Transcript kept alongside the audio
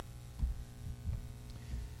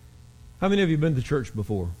How many of you have been to church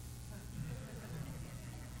before?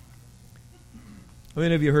 How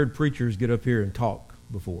many of you heard preachers get up here and talk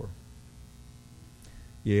before?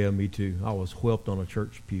 Yeah, me too. I was whelped on a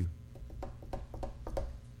church pew.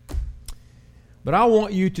 But I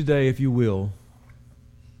want you today, if you will,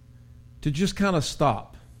 to just kind of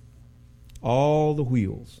stop all the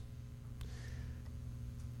wheels.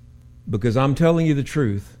 Because I'm telling you the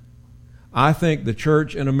truth, I think the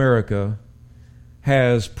church in America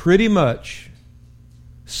has pretty much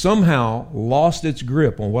somehow lost its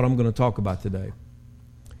grip on what I'm going to talk about today.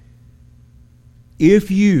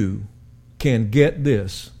 If you can get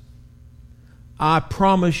this, I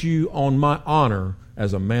promise you on my honor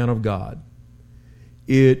as a man of God,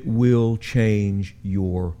 it will change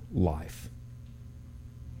your life.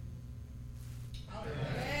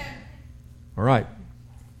 Amen. All right.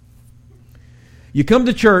 You come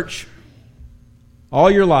to church all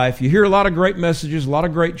your life, you hear a lot of great messages, a lot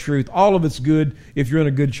of great truth. All of it's good if you're in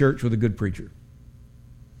a good church with a good preacher.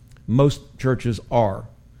 Most churches are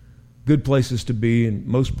good places to be, and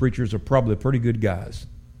most preachers are probably pretty good guys.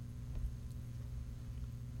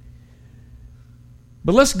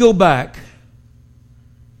 But let's go back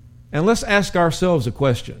and let's ask ourselves a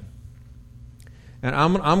question. And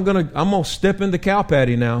I'm gonna step into cow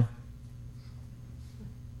patty now.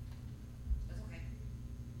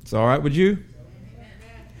 It's all right with you?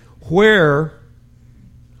 Where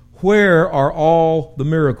are all the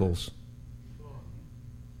miracles?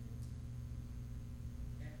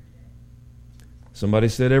 Somebody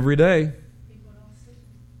said every day.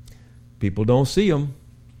 People don't see them.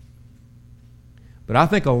 But I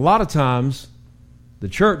think a lot of times the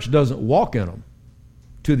church doesn't walk in them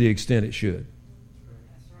to the extent it should.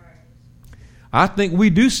 I think we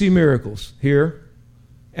do see miracles here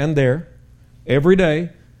and there every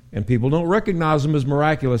day, and people don't recognize them as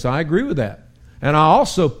miraculous. I agree with that. And I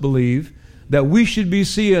also believe that we should be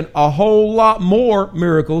seeing a whole lot more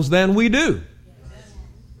miracles than we do.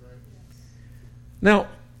 Now,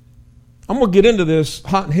 I'm going to get into this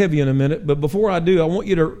hot and heavy in a minute, but before I do, I want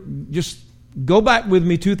you to just go back with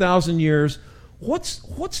me 2,000 years. What's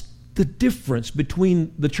the difference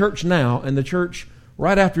between the church now and the church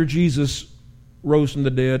right after Jesus rose from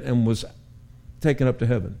the dead and was taken up to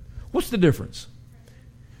heaven? What's the difference?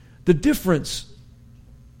 The difference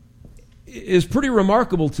is pretty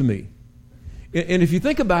remarkable to me. And if you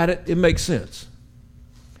think about it, it makes sense.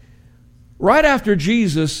 Right after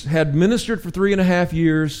Jesus had ministered for 3.5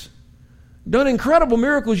 years, done incredible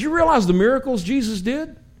miracles, you realize the miracles Jesus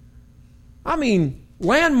did? I mean,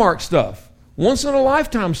 landmark stuff,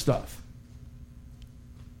 once-in-a-lifetime stuff.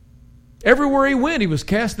 Everywhere he went, he was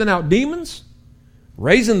casting out demons,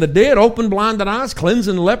 raising the dead, open blinded eyes,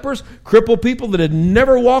 cleansing lepers, crippled people that had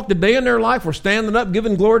never walked a day in their life were standing up,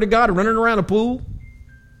 giving glory to God, and running around a pool.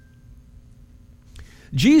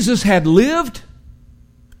 Jesus had lived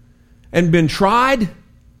and been tried,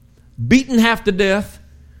 beaten half to death,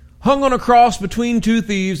 hung on a cross between two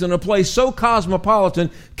thieves in a place so cosmopolitan,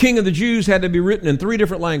 King of the Jews had to be written in 3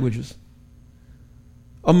 different languages.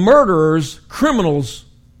 A murderer's, criminal's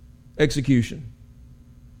execution.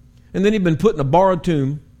 And then he'd been put in a borrowed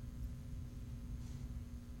tomb.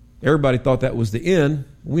 Everybody thought that was the end.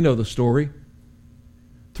 We know the story.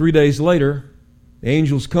 3 days later, the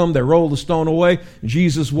angels come, they roll the stone away.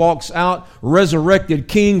 Jesus walks out, resurrected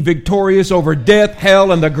king, victorious over death,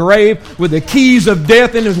 hell, and the grave, with the keys of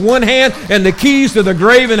death in his one hand and the keys to the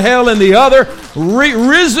grave and hell in the other.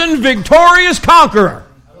 Risen, victorious conqueror.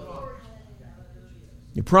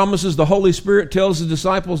 He promises the Holy Spirit, tells his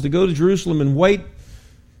disciples to go to Jerusalem and wait.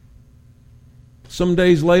 Some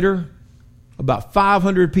days later, about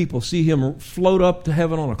 500 people see him float up to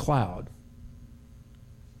heaven on a cloud.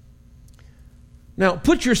 Now,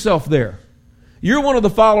 put yourself there. You're one of the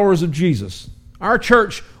followers of Jesus. Our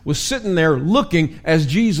church was sitting there looking as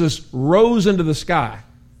Jesus rose into the sky.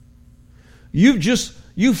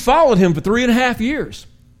 You followed him for 3.5 years.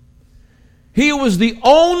 He was the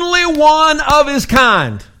only one of his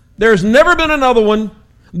kind. There's never been another one.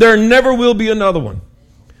 There never will be another one.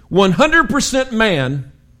 100%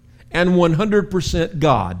 man and 100%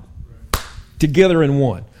 God together in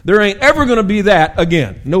one. There ain't ever going to be that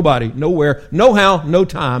again. Nobody, nowhere, no how, no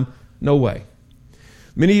time, no way.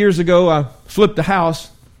 Many years ago, I flipped a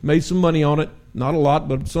house, made some money on it, not a lot,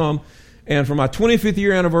 but some. And for my 25th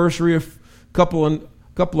year anniversary, a couple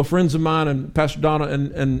of friends of mine and Pastor Donna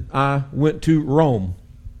and I went to Rome,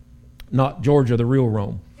 not Georgia, the real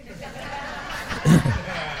Rome.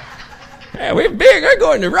 Hey, we're big. We're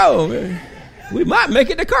going to Rome. We might make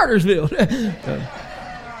it to Cartersville.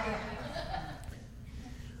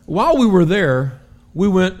 While we were there, we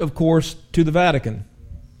went, of course, to the Vatican.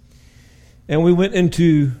 And we went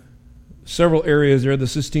into several areas there, the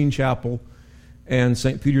Sistine Chapel and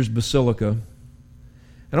St. Peter's Basilica. And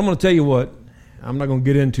I'm going to tell you what, I'm not going to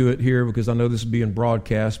get into it here because I know this is being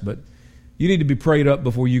broadcast, but you need to be prayed up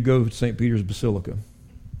before you go to St. Peter's Basilica.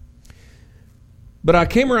 But I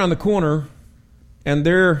came around the corner, and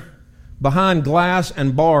there, behind glass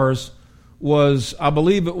and bars, was, I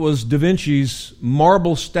believe it was Da Vinci's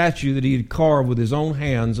marble statue that he had carved with his own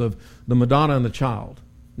hands of the Madonna and the Child.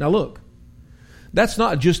 Now look, that's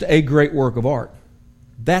not just a great work of art.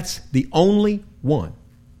 That's the only one.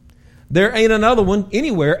 There ain't another one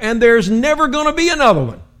anywhere, and there's never going to be another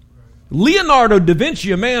one. Leonardo da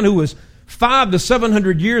Vinci, a man who was 500 to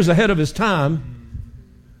 700 years ahead of his time,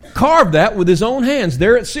 carved that with his own hands.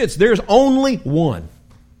 There it sits. There's only one.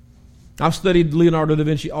 I've studied Leonardo da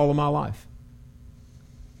Vinci all of my life.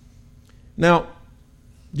 Now,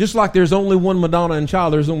 just like there's only one Madonna and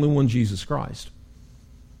Child, there's only one Jesus Christ.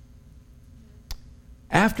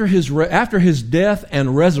 After his death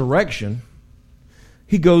and resurrection,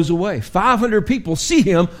 he goes away. 500 people see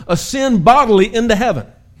him ascend bodily into heaven.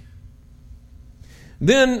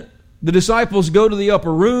 Then the disciples go to the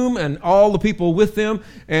upper room and all the people with them,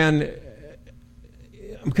 and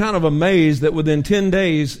I'm kind of amazed that within 10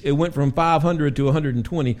 days it went from 500 to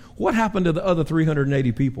 120. What happened to the other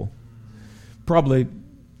 380 people? Probably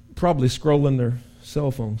scrolling their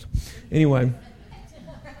cell phones. Anyway,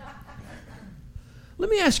 let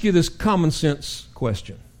me ask you this common sense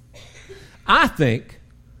question. I think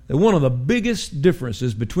that one of the biggest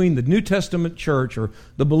differences between the New Testament church or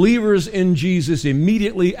the believers in Jesus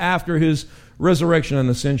immediately after his resurrection and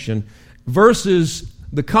ascension versus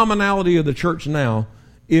the commonality of the church now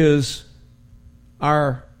is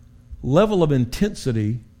our level of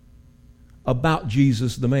intensity about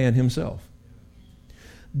Jesus, the man himself.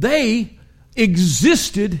 They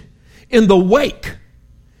existed in the wake,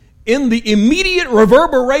 in the immediate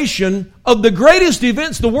reverberation of the greatest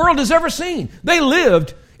events the world has ever seen. They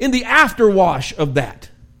lived in the afterwash of that.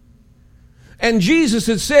 And Jesus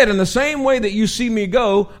had said, in the same way that you see me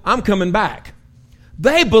go, I'm coming back.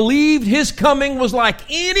 They believed his coming was like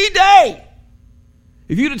any day.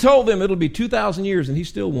 If you'd have told them it'll be 2,000 years and he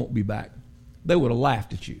still won't be back, they would have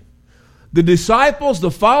laughed at you. The disciples,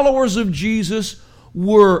 the followers of Jesus,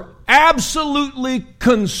 were absolutely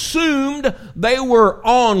consumed. They were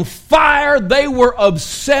on fire. They were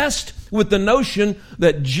obsessed with the notion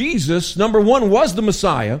that Jesus, number one, was the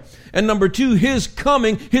Messiah, and number two, his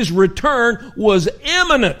coming, his return was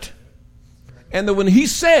imminent. And that when he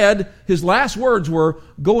said, his last words were,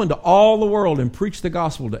 go into all the world and preach the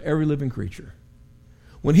gospel to every living creature.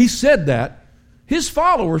 When he said that, his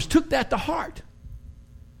followers took that to heart.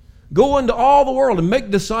 Go into all the world and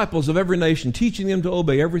make disciples of every nation, teaching them to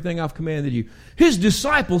obey everything I've commanded you. His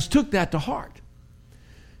disciples took that to heart.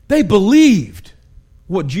 They believed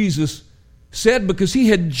what Jesus said because he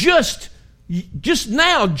had just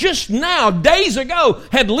now, days ago,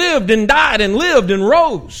 had lived and died and lived and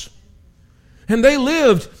rose. And they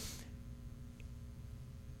lived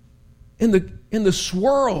in the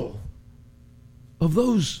swirl of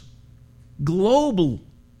those global,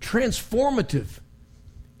 transformative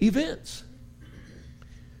events.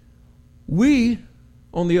 We,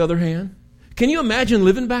 on the other hand, can you imagine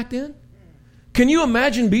living back then? Can you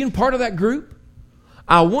imagine being part of that group?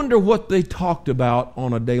 I wonder what they talked about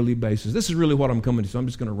on a daily basis. This is really what I'm coming to, so I'm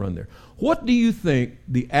just going to run there. What do you think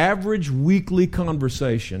the average weekly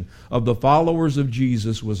conversation of the followers of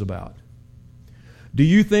Jesus was about? Do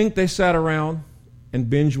you think they sat around and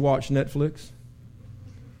binge-watched Netflix?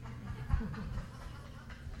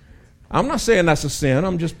 I'm not saying that's a sin.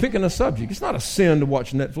 I'm just picking a subject. It's not a sin to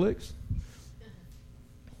watch Netflix.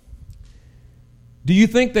 Do you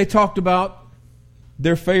think they talked about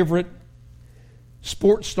their favorite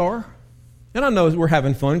sports star? And I know we're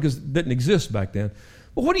having fun because it didn't exist back then.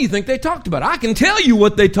 But what do you think they talked about? I can tell you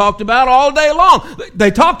what they talked about all day long.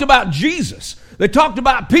 They talked about Jesus. They talked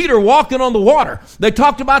about Peter walking on the water. They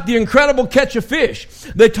talked about the incredible catch of fish.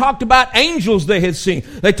 They talked about angels they had seen.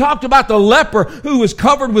 They talked about the leper who was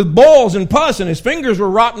covered with boils and pus and his fingers were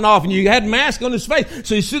rotting off and you had a mask on his face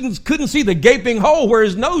so you couldn't see the gaping hole where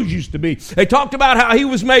his nose used to be. They talked about how he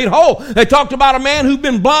was made whole. They talked about a man who'd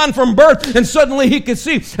been blind from birth and suddenly he could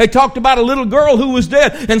see. They talked about a little girl who was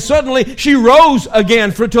dead and suddenly she rose again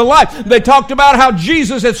to life. They talked about how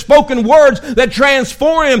Jesus had spoken words that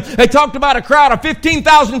transformed him. They talked about a crowd of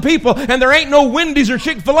 15,000 people and there ain't no Wendy's or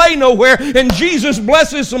Chick-fil-A nowhere and Jesus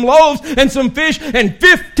blesses some loaves and some fish and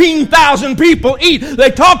 15,000 people eat. They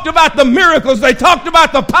talked about the miracles. They talked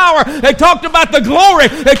about the power. They talked about the glory.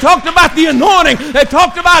 They talked about the anointing. They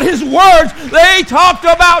talked about his words. They talked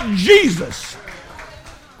about Jesus.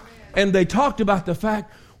 And they talked about the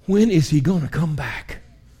fact, when is he going to come back?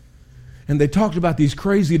 And they talked about these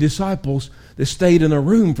crazy disciples that stayed in a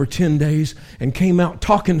room for 10 days and came out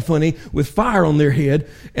talking funny with fire on their head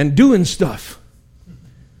and doing stuff.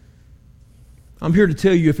 I'm here to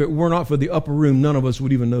tell you, if it were not for the upper room, none of us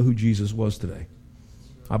would even know who Jesus was today.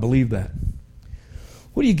 I believe that.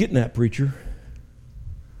 What are you getting at, preacher?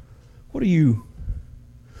 What are you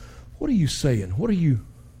saying? What are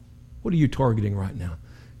you targeting right now?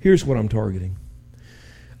 Here's what I'm targeting.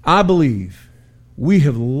 I believe we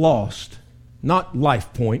have lost, not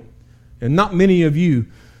Life Point, and not many of you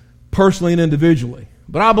personally and individually,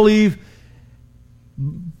 but I believe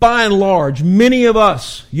by and large, many of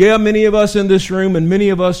us in this room and many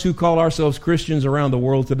of us who call ourselves Christians around the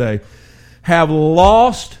world today have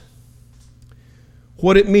lost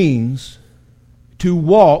what it means to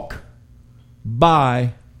walk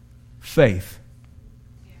by faith.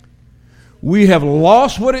 We have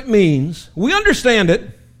lost what it means. We understand it,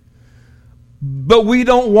 but we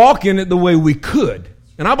don't walk in it the way we could.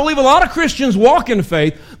 And I believe a lot of Christians walk in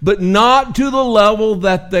faith, but not to the level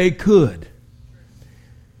that they could.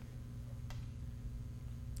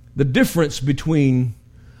 The difference between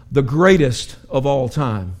the greatest of all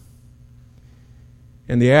time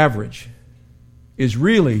and the average is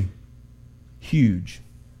really huge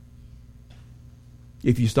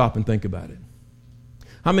if you stop and think about it.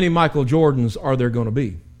 How many Michael Jordans are there going to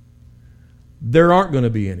be? There aren't going to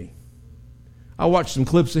be any. I watched some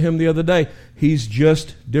clips of him the other day. He's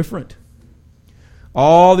just different.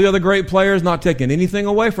 All the other great players, not taking anything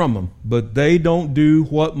away from them, but they don't do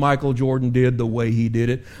what Michael Jordan did the way he did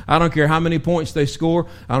it. I don't care how many points they score.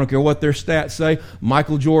 I don't care what their stats say.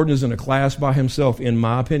 Michael Jordan is in a class by himself, in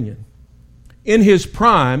my opinion. In his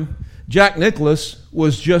prime, Jack Nicklaus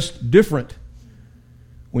was just different.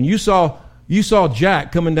 When you saw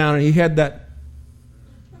Jack coming down and he had that,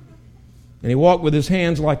 and he walked with his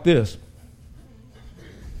hands like this.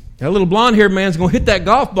 That little blonde-haired man's going to hit that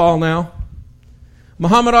golf ball now.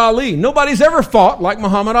 Muhammad Ali. Nobody's ever fought like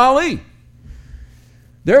Muhammad Ali.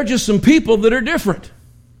 There are just some people that are different.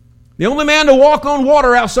 The only man to walk on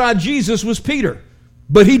water outside Jesus was Peter.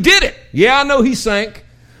 But he did it. Yeah, I know he sank.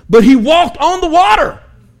 But he walked on the water.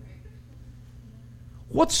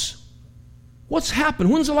 What's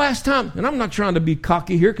happened? When's the last time? And I'm not trying to be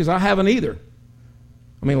cocky here because I haven't either.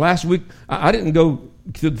 I mean, last week I didn't go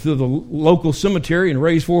to the local cemetery and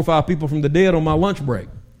raise 4 or 5 people from the dead on my lunch break.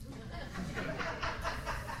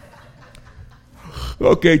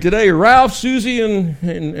 Okay, today Ralph, Susie, and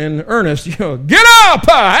Ernest, get up!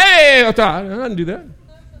 Hey! I didn't do that.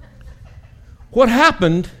 What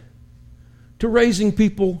happened to raising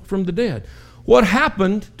people from the dead? What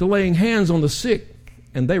happened to laying hands on the sick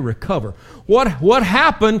and they recover? What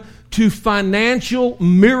happened to financial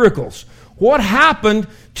miracles? What happened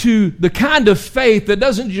to the kind of faith that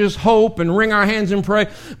doesn't just hope and wring our hands and pray,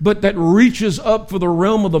 but that reaches up for the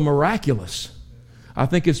realm of the miraculous? I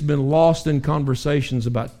think it's been lost in conversations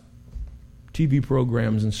about TV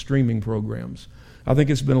programs and streaming programs. I think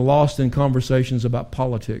it's been lost in conversations about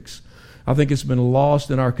politics. I think it's been lost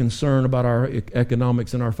in our concern about our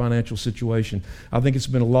economics and our financial situation. I think it's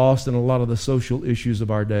been lost in a lot of the social issues of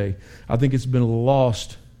our day. I think it's been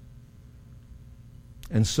lost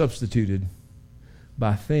and substituted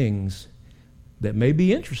by things that may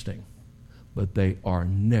be interesting, but they are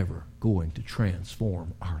never going to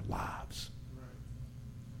transform our lives.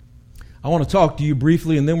 I want to talk to you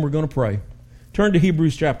briefly, and then we're going to pray. Turn to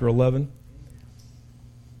Hebrews chapter 11.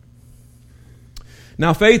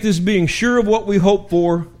 Now, faith is being sure of what we hope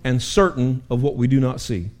for and certain of what we do not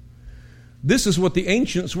see. This is what the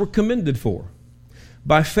ancients were commended for.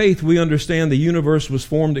 By faith, we understand the universe was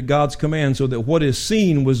formed at God's command, so that what is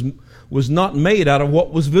seen was not made out of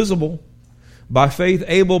what was visible. By faith,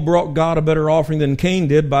 Abel brought God a better offering than Cain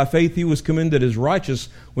did. By faith, he was commended as righteous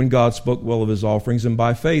when God spoke well of his offerings. And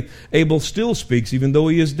by faith, Abel still speaks, even though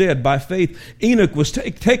he is dead. By faith, Enoch was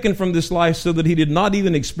taken from this life so that he did not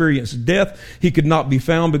even experience death. He could not be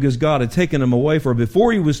found because God had taken him away. For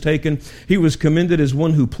before he was taken, he was commended as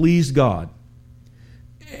one who pleased God.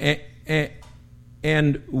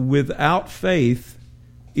 And without faith,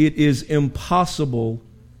 it is impossible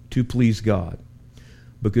to please God.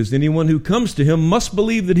 Because anyone who comes to him must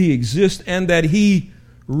believe that he exists and that he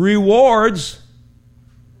rewards.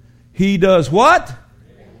 He does what?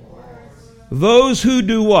 Those who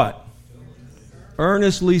do what?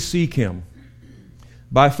 Earnestly seek him.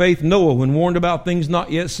 By faith, Noah, when warned about things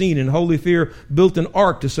not yet seen, in holy fear, built an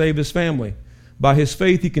ark to save his family. By his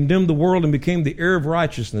faith, he condemned the world and became the heir of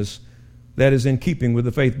righteousness, that is in keeping with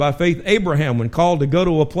the faith. By faith, Abraham, when called to go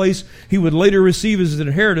to a place he would later receive as an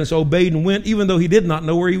inheritance, obeyed and went, even though he did not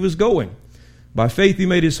know where he was going. By faith, he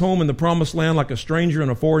made his home in the promised land like a stranger in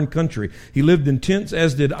a foreign country. He lived in tents,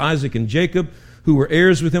 as did Isaac and Jacob, who were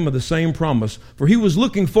heirs with him of the same promise. For he was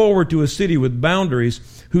looking forward to a city with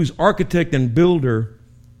boundaries, whose architect and builder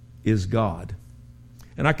is God.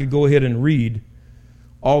 And I could go ahead and read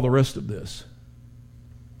all the rest of this.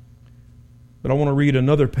 But I want to read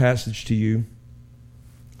another passage to you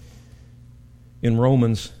in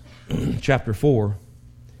Romans chapter 4.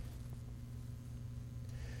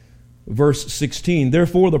 Verse 16,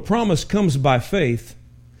 therefore the promise comes by faith,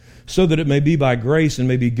 so that it may be by grace and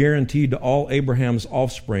may be guaranteed to all Abraham's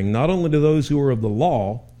offspring, not only to those who are of the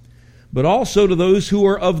law, but also to those who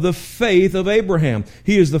are of the faith of Abraham.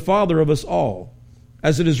 He is the father of us all.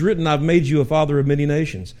 As it is written, I've made you a father of many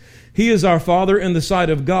nations. He is our father in the sight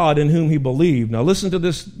of God, in whom he believed. Now listen to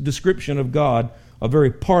this description of God, a very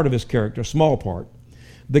part of his character, a small part.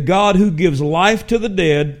 The God who gives life to the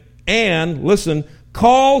dead and, listen,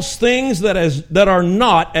 calls things that are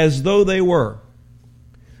not as though they were.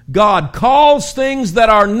 God calls things that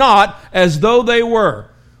are not as though they were.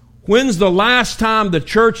 When's the last time the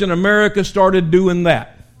church in America started doing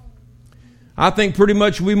that? I think pretty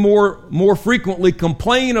much we more frequently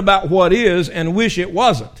complain about what is and wish it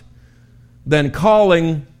wasn't than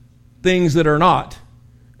calling things that are not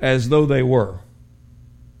as though they were.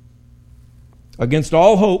 Against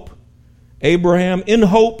all hope, Abraham in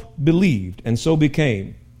hope believed, and so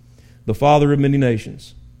became the father of many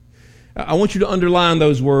nations. I want you to underline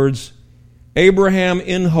those words. Abraham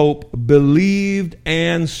in hope believed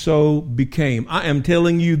and so became. I am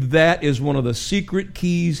telling you that is one of the secret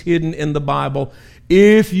keys hidden in the Bible.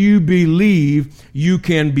 If you believe, you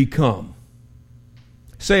can become.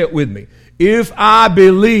 Say it with me. If I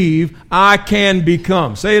believe, I can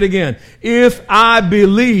become. Say it again. If I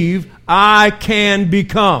believe, I can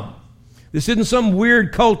become. This isn't some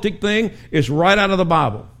weird cultic thing. It's right out of the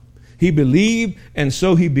Bible. He believed, and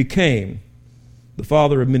so he became the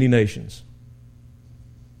father of many nations.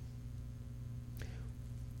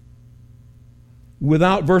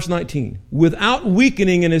 Without, verse 19, without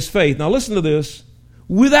weakening in his faith. Now listen to this.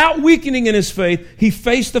 Without weakening in his faith, he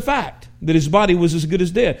faced the fact that his body was as good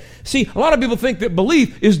as dead. See, a lot of people think that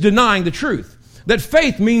belief is denying the truth. That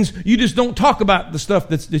faith means you just don't talk about the stuff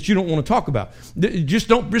that you don't want to talk about. Just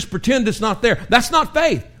pretend it's not there. That's not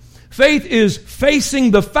faith. Faith is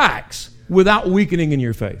facing the facts without weakening in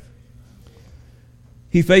your faith.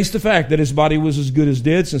 He faced the fact that his body was as good as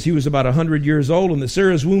dead since he was about 100 years old, and that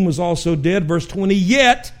Sarah's womb was also dead. Verse 20,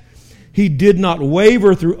 yet he did not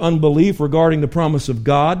waver through unbelief regarding the promise of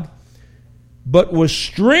God, but was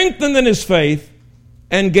strengthened in his faith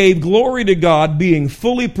and gave glory to God, being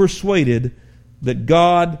fully persuaded that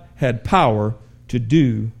God had power to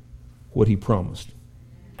do what he promised.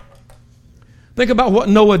 Think about what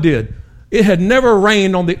Noah did. It had never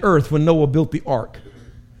rained on the earth when Noah built the ark.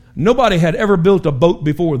 Nobody had ever built a boat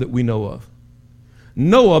before that we know of.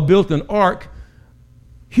 Noah built an ark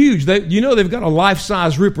huge. They've got a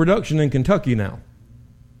life-size reproduction in Kentucky now.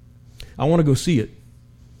 I want to go see it.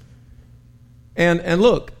 And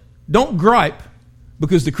look, don't gripe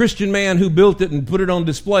because the Christian man who built it and put it on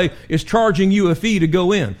display is charging you a fee to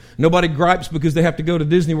go in. Nobody gripes because they have to go to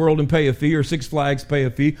Disney World and pay a fee or Six Flags pay a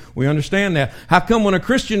fee. We understand that. How come when a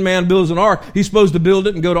Christian man builds an ark, he's supposed to build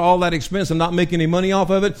it and go to all that expense and not make any money off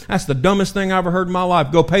of it? That's the dumbest thing I ever heard in my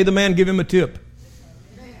life. Go pay the man, give him a tip.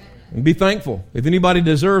 And be thankful. If anybody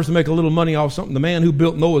deserves to make a little money off something, the man who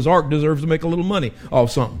built Noah's ark deserves to make a little money off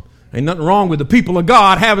something. Ain't nothing wrong with the people of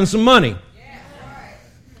God having some money.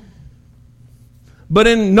 But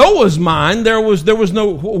in Noah's mind, there was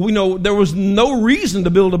no reason to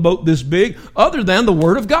build a boat this big other than the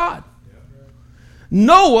Word of God.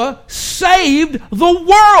 Noah saved the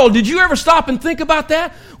world. Did you ever stop and think about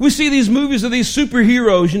that? We see these movies of these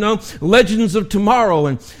superheroes, Legends of Tomorrow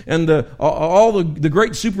and all the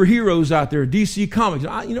great superheroes out there, DC Comics.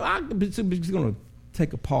 I'm just going to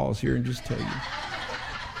take a pause here and just tell you.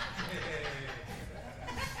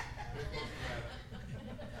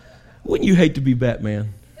 Wouldn't you hate to be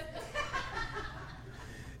Batman?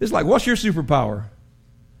 It's like, what's your superpower?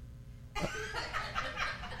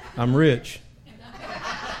 I'm rich.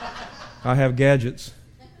 I have gadgets.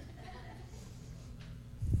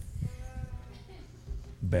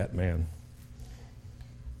 Batman.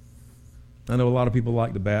 I know a lot of people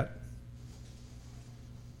like the Bat.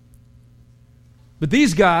 But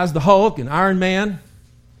these guys, the Hulk and Iron Man,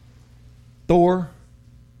 Thor,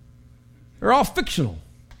 they're all fictional.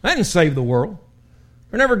 They didn't save the world.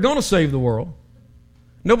 They're never going to save the world.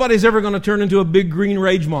 Nobody's ever going to turn into a big green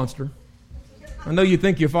rage monster. I know you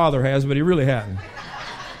think your father has, but he really hadn't.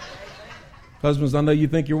 Husbands, I know you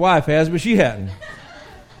think your wife has, but she hadn't.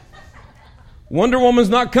 Wonder Woman's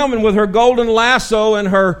not coming with her golden lasso and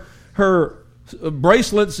her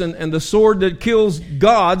bracelets and the sword that kills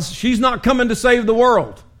gods. She's not coming to save the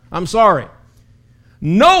world. I'm sorry.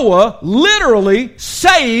 Noah literally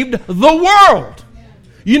saved the world.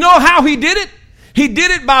 You know how he did it? He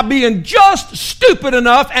did it by being just stupid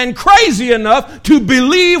enough and crazy enough to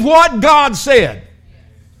believe what God said.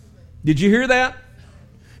 Did you hear that?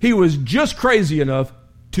 He was just crazy enough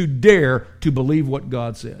to dare to believe what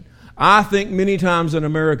God said. I think many times in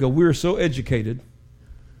America we're so educated,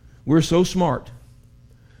 we're so smart,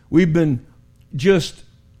 we've been just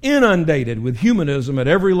inundated with humanism at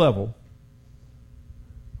every level.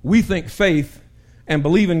 We think faith and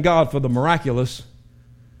believe in God for the miraculous.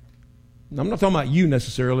 I'm not talking about you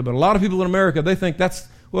necessarily, but a lot of people in America, they think that's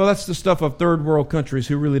the stuff of third world countries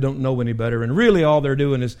who really don't know any better. And really all they're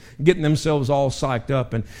doing is getting themselves all psyched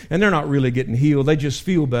up. And they're not really getting healed. They just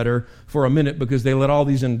feel better for a minute because they let all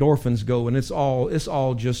these endorphins go. And it's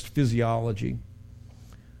all just physiology.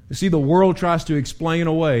 You see, the world tries to explain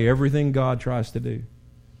away everything God tries to do.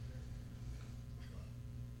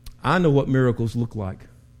 I know what miracles look like.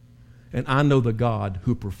 And I know the God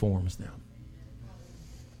who performs them.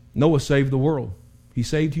 Noah saved the world. He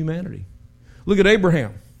saved humanity. Look at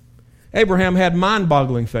Abraham. Abraham had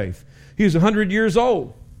mind-boggling faith. He was 100 years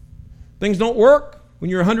old. Things don't work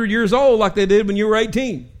when you're 100 years old like they did when you were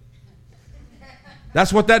 18.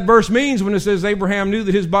 That's what that verse means when it says Abraham knew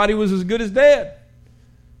that his body was as good as dead.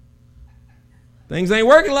 Things ain't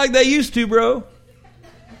working like they used to, bro.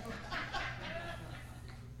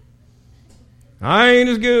 I ain't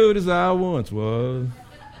as good as I once was.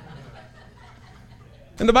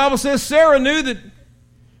 And the Bible says Sarah knew that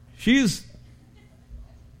it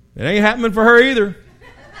ain't happening for her either.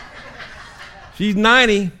 She's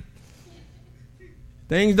 90.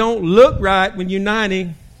 Things don't look right when you're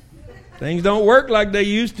 90. Things don't work like they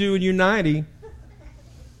used to when you're 90.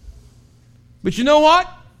 But you know what?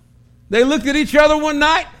 They looked at each other one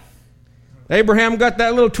night. Abraham got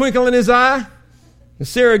that little twinkle in his eye. And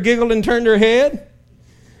Sarah giggled and turned her head.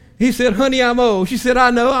 He said, honey, I'm old. She said,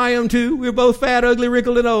 I know, I am too. We're both fat, ugly,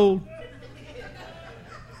 wrinkled, and old.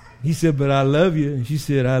 He said, but I love you. And she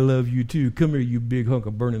said, I love you too. Come here, you big hunk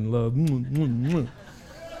of burning love. And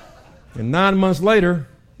 9 months later,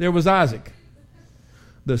 there was Isaac,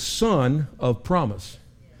 the son of promise.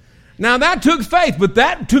 Now that took faith, but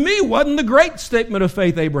that to me wasn't the great statement of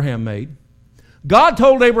faith Abraham made. God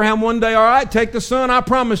told Abraham one day, all right, take the son I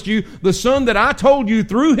promised you, the son that I told you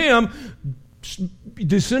through him,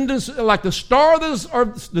 descendants like the stars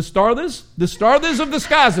of the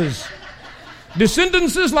skies.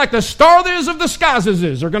 Descendants like the stars of the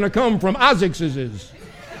skies are going to come from Isaac's. If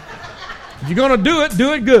you're going to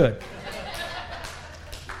do it good.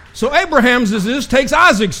 So Abraham's takes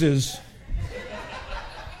Isaac's.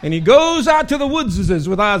 And he goes out to the woods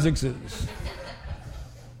with Isaac's.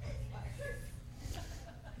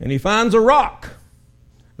 And he finds a rock.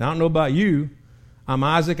 Now, I don't know about you. I'm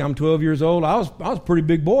Isaac. I'm 12 years old. I was a pretty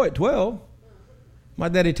big boy at 12. My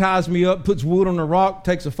daddy ties me up, puts wood on the rock,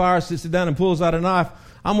 takes a fire, sits it down, and pulls out a knife.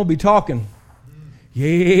 I'm going to be talking.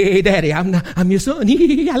 Yeah, Daddy, I'm your son.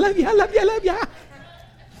 I love you. I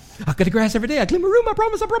cut the grass every day. I clean my room. I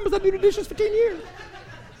promise. I do the dishes for 10 years.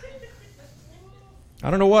 I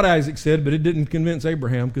don't know what Isaac said, but it didn't convince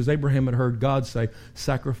Abraham because Abraham had heard God say,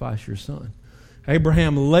 sacrifice your son.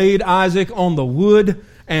 Abraham laid Isaac on the wood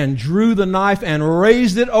and drew the knife and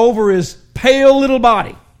raised it over his pale little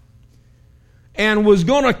body and was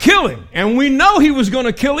going to kill him. And we know he was going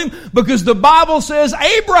to kill him because the Bible says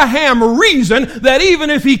Abraham reasoned that even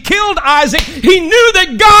if he killed Isaac, he knew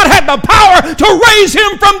that God had the power to raise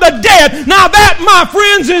him from the dead. Now that, my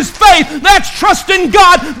friends, is faith. That's trusting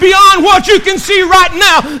God beyond what you can see right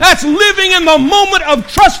now. That's living in the moment of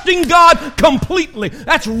trusting God completely.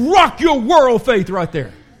 That's rock your world faith right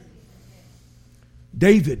there.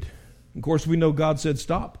 David, of course, we know God said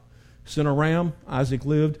stop. Sent a ram, Isaac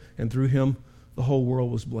lived, and through him the whole world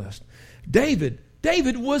was blessed. David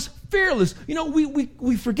was fearless. You know,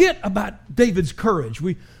 we forget about David's courage.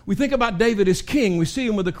 We think about David as king. We see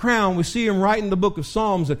him with a crown. We see him writing the book of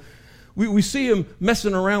Psalms. And we see him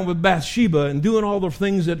messing around with Bathsheba and doing all the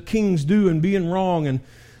things that kings do and being wrong.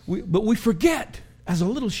 But we forget, as a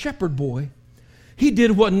little shepherd boy, he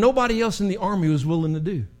did what nobody else in the army was willing to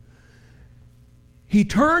do. He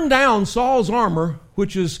turned down Saul's armor,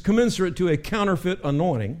 which is commensurate to a counterfeit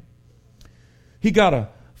anointing. He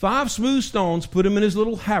got 5 smooth stones, put him in his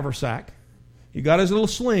little haversack. He got his little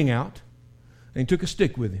sling out, and he took a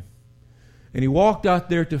stick with him. And he walked out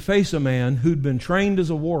there to face a man who'd been trained as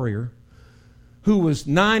a warrior, who was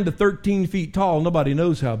 9 to 13 feet tall. Nobody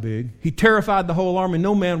knows how big. He terrified the whole army.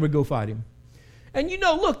 No man would go fight him. And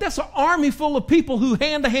look, that's an army full of people who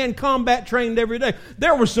hand-to-hand combat trained every day.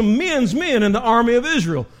 There were some men's men in the army of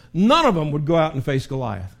Israel. None of them would go out and face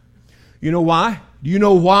Goliath. You know why? Do you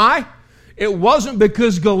know why? It wasn't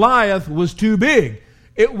because Goliath was too big.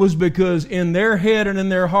 It was because in their head and in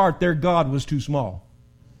their heart, their God was too small.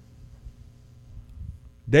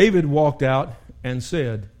 David walked out and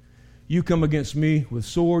said, you come against me with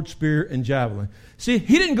sword, spear, and javelin. See,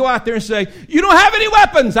 he didn't go out there and say, you don't have any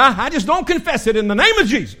weapons. I just don't confess it in the name of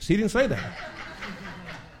Jesus. He didn't say that.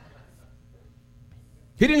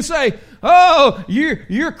 He didn't say, oh,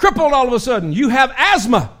 you're crippled all of a sudden. You have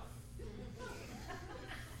asthma.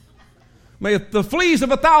 May the fleas of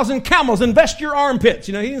 1,000 camels invest your armpits.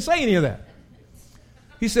 He didn't say any of that.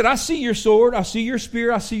 He said, I see your sword, I see your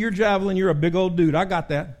spear, I see your javelin. You're a big old dude. I got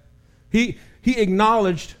that. He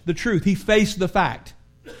acknowledged the truth. He faced the fact.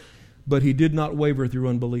 But he did not waver through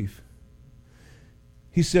unbelief.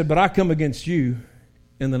 He said, but I come against you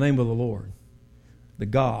in the name of the Lord, the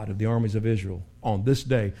God of the armies of Israel. On this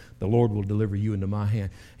day, the Lord will deliver you into my hand.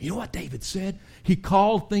 You know what David said? He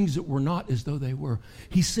called things that were not as though they were.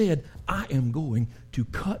 He said, I am going to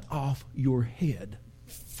cut off your head.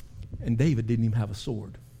 And David didn't even have a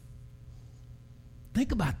sword.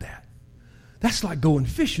 Think about that. That's like going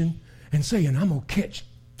fishing and saying, I'm going to catch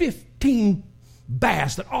 15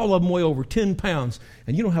 bass that all of them weigh over 10 pounds,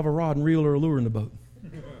 and you don't have a rod and reel or a lure in the boat.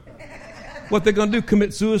 What they're going to do,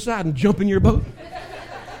 commit suicide and jump in your boat?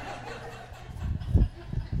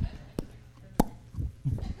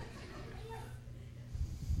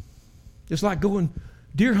 It's like going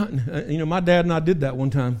deer hunting. My dad and I did that one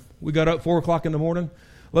time. We got up 4 o'clock in the morning,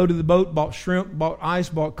 loaded the boat, bought shrimp, bought ice,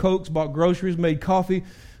 bought Cokes, bought groceries, made coffee,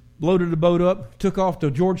 loaded the boat up, took off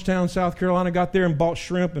to Georgetown, South Carolina, got there and bought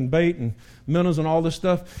shrimp and bait and minnows and all this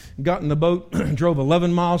stuff, got in the boat, drove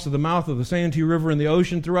 11 miles to the mouth of the Santee River in the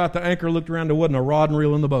ocean, threw out the anchor, looked around, there wasn't a rod and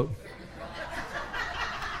reel in the boat.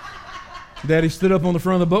 Daddy stood up on the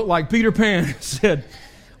front of the boat like Peter Pan and said,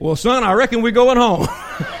 well, son, I reckon we're going home.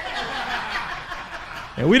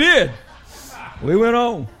 And we did. We went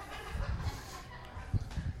home.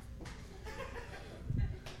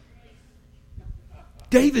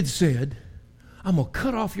 David said, I'm going to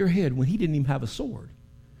cut off your head when he didn't even have a sword.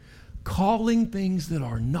 Calling things that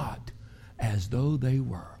are not as though they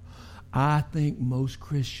were. I think most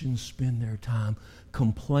Christians spend their time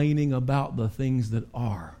complaining about the things that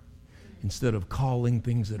are instead of calling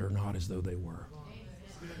things that are not as though they were.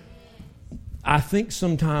 I think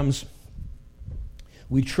sometimes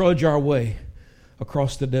we trudge our way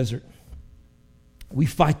across the desert. We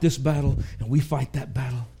fight this battle and we fight that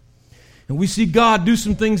battle. And we see God do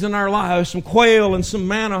some things in our lives, some quail and some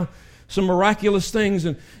manna, some miraculous things.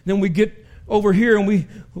 And then we get over here and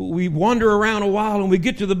we wander around a while and we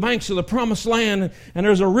get to the banks of the promised land and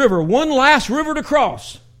there's a river, one last river to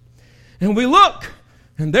cross. And we look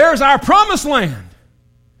and there's our promised land.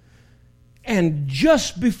 And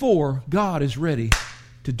just before God is ready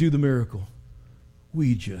to do the miracle,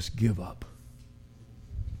 we just give up.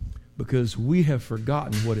 Because we have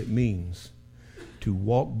forgotten what it means to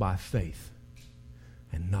walk by faith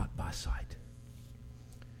and not by sight.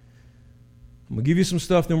 I'm going to give you some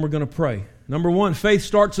stuff, then we're going to pray. Number one, faith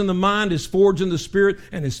starts in the mind, is forged in the spirit,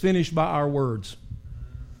 and is finished by our words.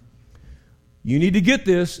 You need to get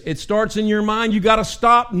this. It starts in your mind. You got to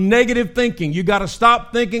stop negative thinking. You got to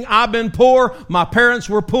stop thinking, I've been poor, my parents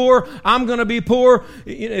were poor, I'm going to be poor.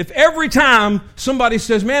 If every time somebody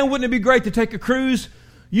says, man, wouldn't it be great to take a cruise?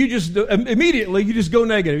 You just immediately go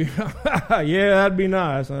negative. Yeah, that'd be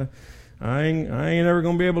nice. I ain't ever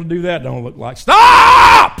going to be able to do that. Don't look like.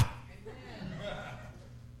 Stop!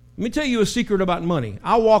 Let me tell you a secret about money.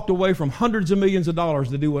 I walked away from hundreds of millions of dollars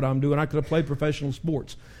to do what I'm doing. I could have played professional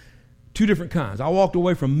sports. 2 different kinds. I walked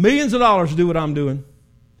away from millions of dollars to do what I'm doing.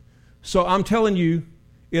 So I'm telling you,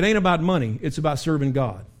 it ain't about money. It's about serving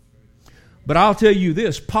God. But I'll tell you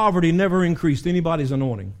this, poverty never increased anybody's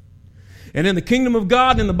anointing. And in the kingdom of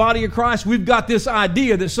God, in the body of Christ, we've got this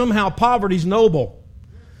idea that somehow poverty's noble.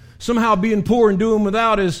 Somehow being poor and doing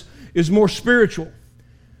without is more spiritual.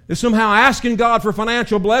 That somehow asking God for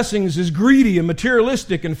financial blessings is greedy and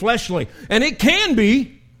materialistic and fleshly. And it can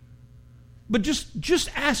be. But just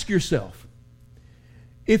ask yourself,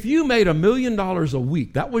 if you made $1 million a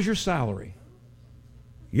week, that was your salary.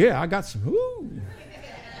 Yeah, I got some. Ooh.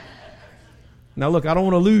 Now look, I don't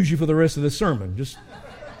want to lose you for the rest of this sermon.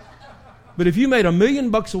 But if you made $1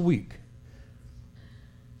 million a week,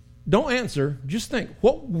 don't answer. Just think,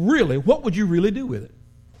 what would you really do with it?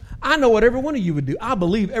 I know what every one of you would do. I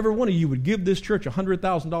believe every one of you would give this church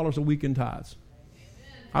 $100,000 a week in tithes.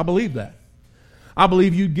 I believe that. I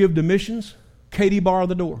believe you'd give to missions, Katie bar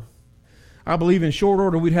the door. I believe in short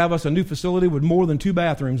order we'd have us a new facility with more than 2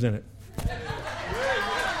 bathrooms in it.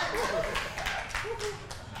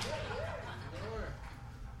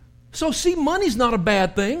 So see, money's not a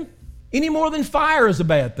bad thing any more than fire is a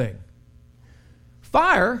bad thing.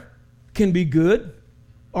 Fire can be good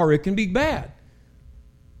or it can be bad.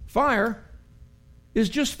 Fire is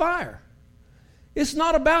just fire. It's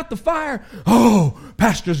not about the fire. Oh,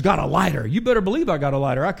 pastor's got a lighter. You better believe I got a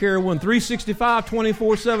lighter. I carry one 365,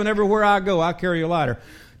 24/7 everywhere I go. I carry a lighter.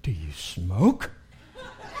 Do you smoke?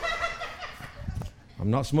 I'm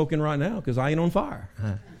not smoking right now because I ain't on fire.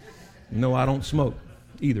 No, I don't smoke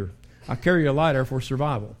either. I carry a lighter for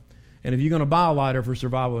survival. And if you're going to buy a lighter for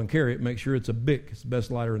survival and carry it, make sure it's a Bic. It's the best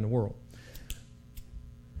lighter in the world.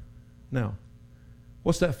 Now,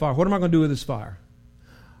 what's that fire? What am I going to do with this fire?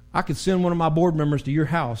 I could send one of my board members to your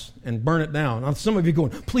house and burn it down. Now, some of you going,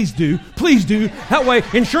 please do, please do. That way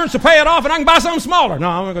insurance will pay it off and I can buy something smaller. No,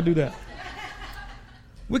 I'm not going to do that.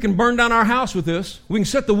 We can burn down our house with this. We can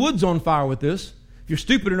set the woods on fire with this. If you're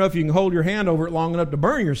stupid enough, you can hold your hand over it long enough to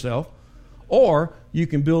burn yourself. Or you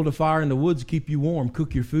can build a fire in the woods, keep you warm,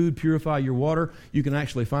 cook your food, purify your water. You can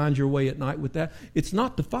actually find your way at night with that. It's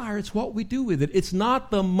not the fire, it's what we do with it. It's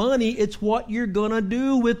not the money, it's what you're going to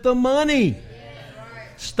do with the money.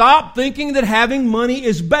 Stop thinking that having money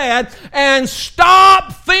is bad, and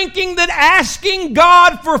stop thinking that asking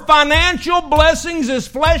God for financial blessings is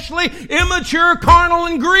fleshly, immature, carnal,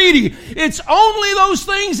 and greedy. It's only those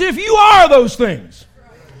things if you are those things.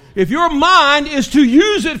 If your mind is to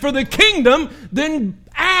use it for the kingdom, then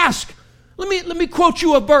ask. Let me quote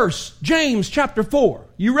you a verse. James chapter 4.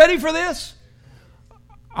 You ready for this?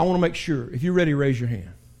 I want to make sure. If you're ready, raise your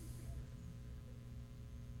hand.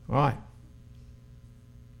 All right.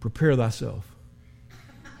 Prepare thyself.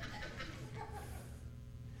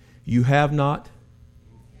 You have not.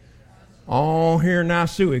 Oh, here now,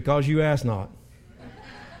 Suey, because you ask not.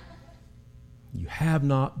 You have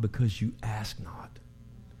not because you ask not.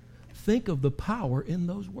 Think of the power in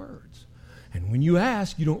those words. And when you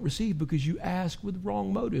ask, you don't receive because you ask with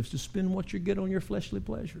wrong motives to spend what you get on your fleshly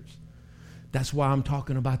pleasures. That's why I'm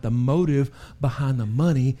talking about the motive behind the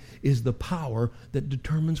money is the power that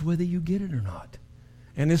determines whether you get it or not.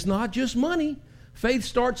 And it's not just money. Faith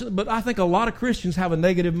starts, but I think a lot of Christians have a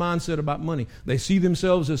negative mindset about money. They see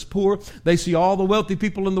themselves as poor. They see all the wealthy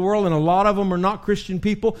people in the world, and a lot of them are not Christian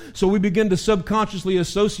people. So we begin to subconsciously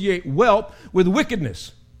associate wealth with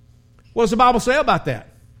wickedness. What does the Bible say about that?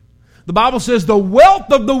 The Bible says the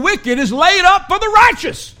wealth of the wicked is laid up for the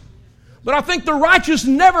righteous. But I think the righteous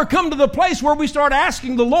never come to the place where we start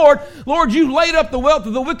asking the Lord, Lord, you laid up the wealth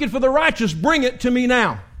of the wicked for the righteous. Bring it to me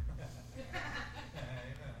now.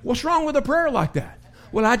 What's wrong with a prayer like that?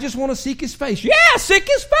 Well, I just want to seek His face. Yeah, seek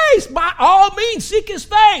His face. By all means, seek His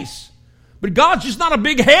face. But God's just not a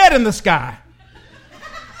big head in the sky.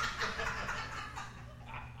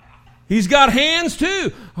 He's got hands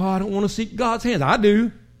too. Oh, I don't want to seek God's hands. I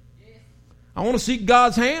do. I want to seek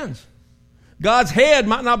God's hands. God's head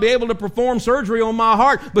might not be able to perform surgery on my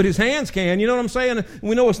heart, but His hands can. You know what I'm saying?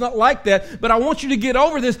 We know it's not like that, but I want you to get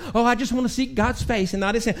over this. Oh, I just want to seek God's face and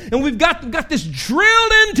not His hand. And we've got this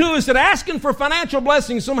drilled into us that asking for financial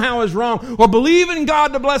blessings somehow is wrong, or believing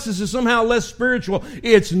God to bless us is somehow less spiritual.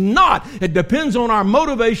 It's not. It depends on our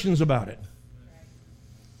motivations about it.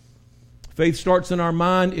 Faith starts in our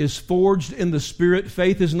mind, is forged in the Spirit.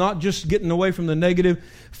 Faith is not just getting away from the negative.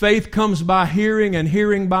 Faith comes by hearing, and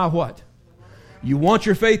hearing by what? You want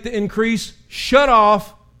your faith to increase? Shut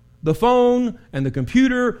off the phone and the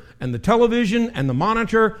computer and the television and the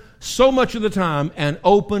monitor so much of the time and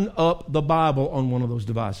open up the Bible on one of those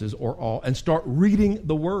devices or all and start reading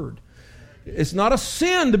the Word. It's not a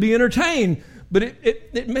sin to be entertained, but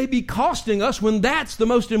it may be costing us when that's the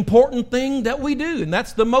most important thing that we do, and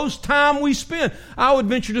that's the most time we spend. I would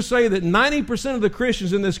venture to say that 90% of the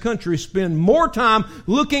Christians in this country spend more time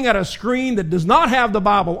looking at a screen that does not have the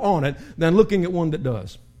Bible on it than looking at one that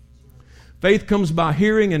does. Faith comes by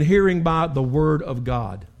hearing, and hearing by the Word of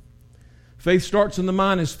God. Faith starts in the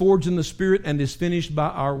mind, is forged in the Spirit, and is finished by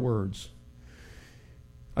our words.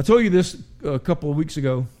 I told you this a couple of weeks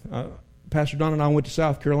ago. Pastor Don and I went to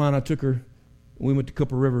South Carolina. I took her. We went to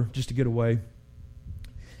Cooper River just to get away.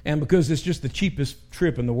 And because it's just the cheapest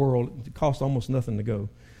trip in the world, it costs almost nothing to go.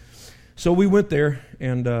 So we went there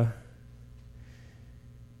and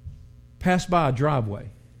passed by a driveway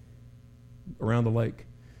around the lake.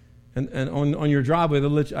 And on your driveway,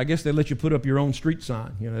 I guess they let you put up your own street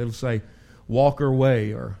sign. You know, it'll say Walker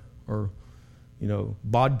Way or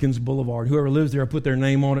Bodkins Boulevard. Whoever lives there, put their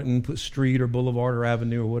name on it and put street or boulevard or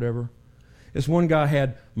avenue or whatever. This one guy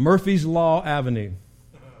had Murphy's Law Avenue.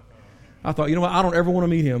 I thought, you know what? I don't ever want to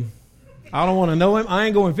meet him. I don't want to know him. I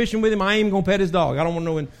ain't going fishing with him. I ain't even going to pet his dog. I don't want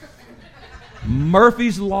to know him.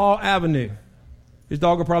 Murphy's Law Avenue. His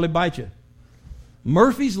dog will probably bite you.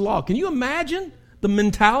 Murphy's Law. Can you imagine the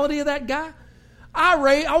mentality of that guy?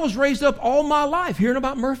 I was raised up all my life hearing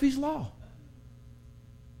about Murphy's Law.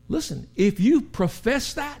 Listen, if you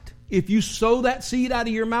profess that, if you sow that seed out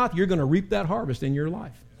of your mouth, you're going to reap that harvest in your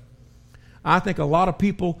life. I think a lot of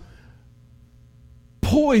people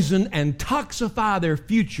poison and toxify their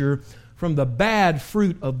future from the bad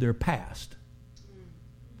fruit of their past.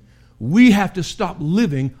 We have to stop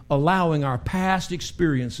living, allowing our past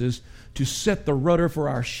experiences to set the rudder for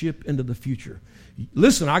our ship into the future.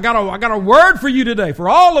 Listen, I got a word for you today, for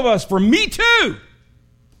all of us, for me too.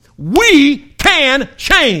 We can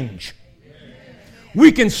change.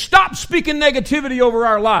 We can stop speaking negativity over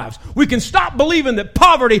our lives. We can stop believing that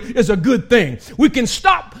poverty is a good thing. We can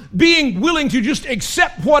stop being willing to just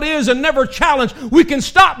accept what is and never challenge. We can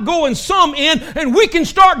stop going some in, and we can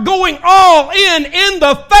start going all in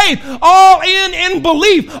the faith, all in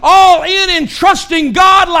belief, all in trusting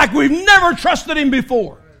God like we've never trusted Him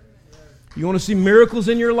before. You want to see miracles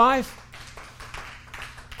in your life?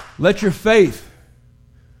 Let your faith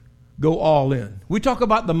go all in. We talk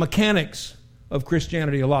about the mechanics of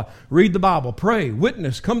Christianity a lot. Read the Bible, pray,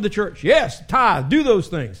 witness, come to church. Yes, tithe, do those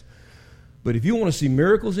things. But if you want to see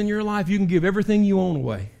miracles in your life, you can give everything you own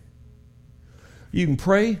away. You can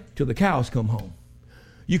pray till the cows come home.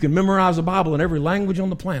 You can memorize the Bible in every language on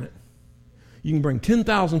the planet. You can bring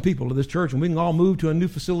 10,000 people to this church and we can all move to a new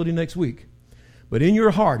facility next week. But in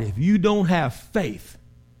your heart, if you don't have faith,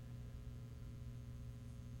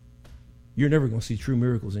 you're never going to see true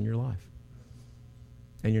miracles in your life.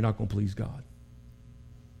 And you're not going to please God.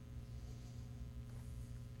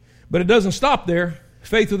 But it doesn't stop there.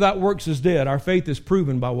 Faith without works is dead. Our faith is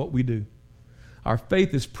proven by what we do. Our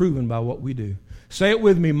faith is proven by what we do. Say it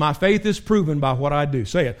with me. My faith is proven by what I do.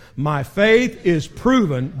 Say it. My faith is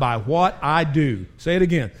proven by what I do. Say it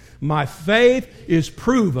again. My faith is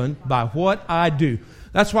proven by what I do.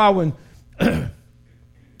 That's why when,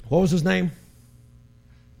 what was his name?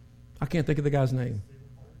 I can't think of the guy's name.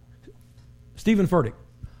 Stephen Furtick.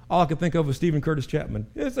 All I could think of was Stephen Curtis Chapman.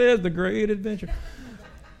 This is the great adventure.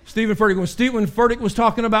 Stephen Furtick. When Stephen Furtick was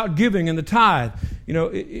talking about giving and the tithe,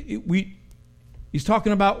 he's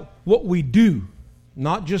talking about what we do,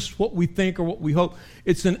 not just what we think or what we hope.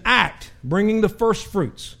 It's an act, bringing the first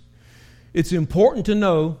fruits. It's important to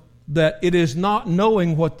know that it is not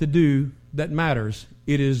knowing what to do that matters.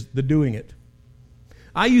 It is the doing it.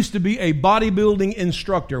 I used to be a bodybuilding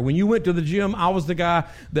instructor. When you went to the gym, I was the guy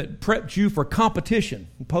that prepped you for competition,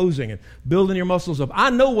 posing and building your muscles up. I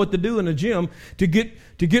know what to do in the gym to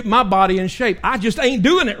get my body in shape. I just ain't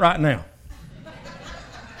doing it right now.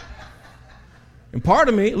 And part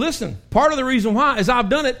of the reason why is I've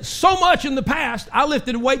done it so much in the past. I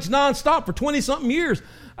lifted weights nonstop for 20-something years.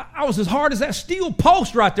 I was as hard as that steel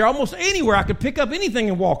post right there. Almost anywhere I could pick up anything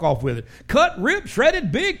and walk off with it. Cut, ripped,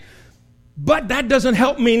 shredded, big. But that doesn't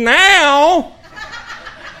help me now.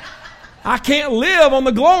 I can't live on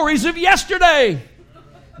the glories of yesterday.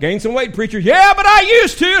 Gain some weight, preacher. Yeah, but I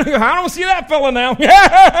used to. I don't see that fella now.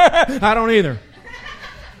 I don't either.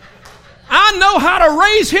 I know how to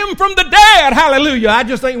raise him from the dead. Hallelujah. I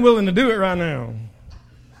just ain't willing to do it right now.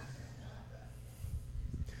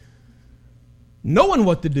 Knowing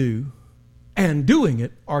what to do and doing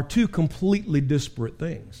it are two completely disparate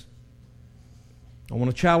things. I want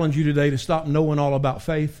to challenge you today to stop knowing all about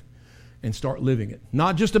faith and start living it.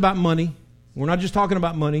 Not just about money. We're not just talking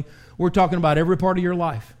about money. We're talking about every part of your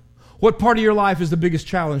life. What part of your life is the biggest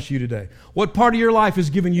challenge to you today? What part of your life is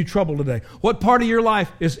giving you trouble today? What part of your life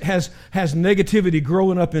has negativity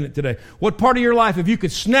growing up in it today? What part of your life, if you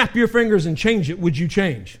could snap your fingers and change it, would you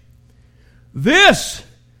change? This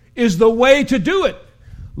is the way to do it.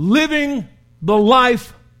 Living the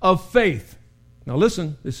life of faith. Now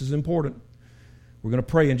listen, this is important. We're going to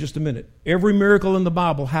pray in just a minute. Every miracle in the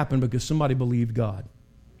Bible happened because somebody believed God.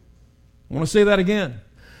 I want to say that again.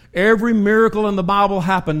 Every miracle in the Bible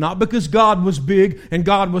happened not because God was big and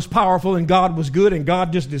God was powerful and God was good and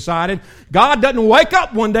God just decided. God doesn't wake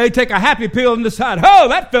up one day, take a happy pill and decide, oh,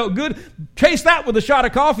 that felt good. Chase that with a shot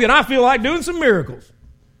of coffee and I feel like doing some miracles.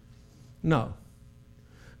 No.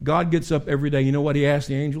 God gets up every day. You know what He asked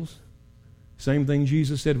the angels? Same thing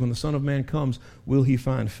Jesus said, when the Son of Man comes, will He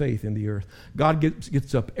find faith in the earth? God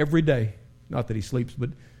gets up every day. Not that He sleeps,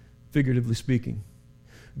 but figuratively speaking.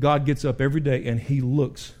 God gets up every day and He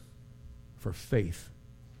looks for faith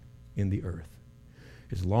in the earth.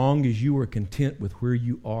 As long as you are content with where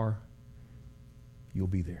you are, you'll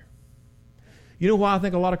be there. You know why I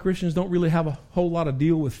think a lot of Christians don't really have a whole lot of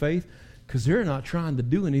deal with faith? Because they're not trying to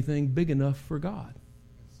do anything big enough for God.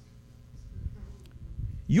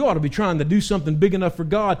 You ought to be trying to do something big enough for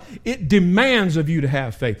God. It demands of you to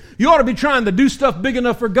have faith. You ought to be trying to do stuff big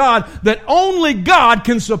enough for God that only God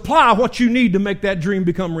can supply what you need to make that dream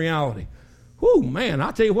become reality. Whew, man,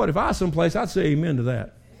 I tell you what, if I was someplace, I'd say amen to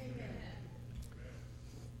that. Amen.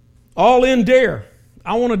 All in dare.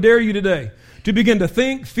 I want to dare you today to begin to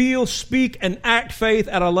think, feel, speak, and act faith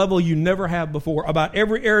at a level you never have before about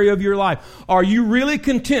every area of your life. Are you really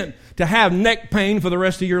content to have neck pain for the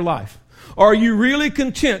rest of your life? Are you really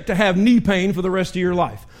content to have knee pain for the rest of your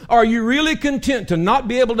life? Are you really content to not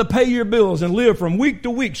be able to pay your bills and live from week to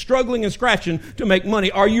week, struggling and scratching to make money?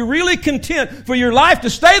 Are you really content for your life to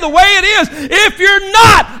stay the way it is? If you're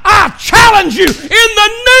not, I challenge you in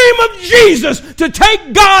the name of Jesus to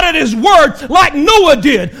take God at His word like Noah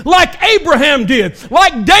did, like Abraham did,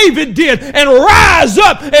 like David did, and rise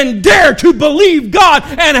up and dare to believe God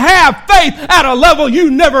and have faith at a level you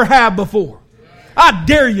never have before. I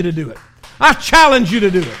dare you to do it. I challenge you to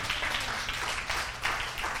do it.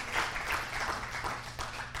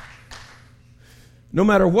 No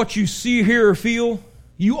matter what you see, hear, or feel,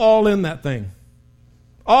 you all in that thing.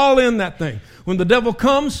 All in that thing. When the devil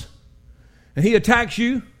comes and he attacks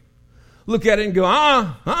you, look at it and go,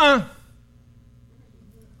 I'm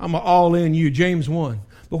all in you, James 1.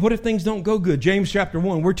 But what if things don't go good? James chapter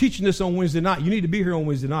 1. We're teaching this on Wednesday night. You need to be here on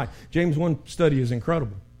Wednesday night. James 1 study is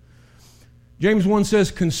incredible. James 1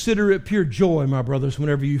 says, consider it pure joy, my brothers,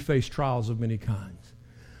 whenever you face trials of many kinds,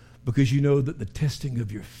 because you know that the testing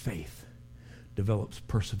of your faith develops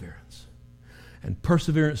perseverance. And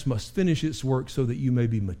perseverance must finish its work so that you may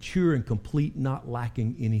be mature and complete, not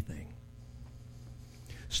lacking anything.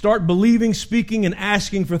 Start believing, speaking, and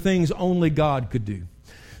asking for things only God could do.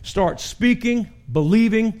 Start speaking,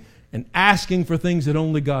 believing, and asking for things that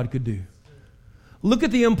only God could do. Look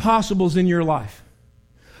at the impossibles in your life.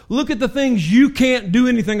 Look at the things you can't do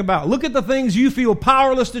anything about. Look at the things you feel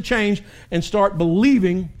powerless to change and start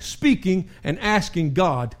believing, speaking, and asking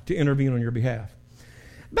God to intervene on your behalf.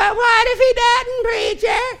 But what if He doesn't,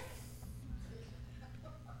 preacher?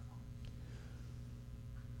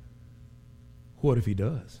 What if He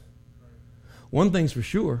does? One thing's for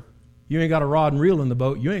sure. You ain't got a rod and reel in the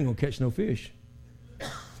boat. You ain't going to catch no fish.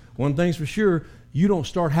 One thing's for sure. You don't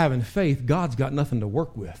start having faith, God's got nothing to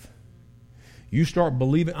work with. You start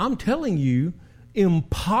believing. I'm telling you,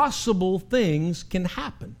 impossible things can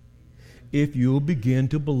happen if you'll begin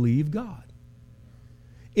to believe God.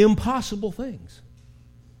 Impossible things.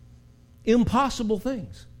 Impossible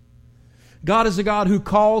things. God is a God who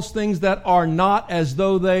calls things that are not as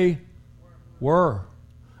though they were,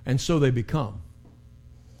 and so they become.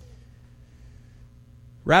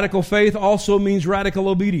 Radical faith also means radical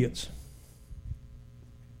obedience.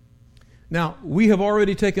 Now, we have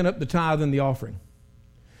already taken up the tithe and the offering.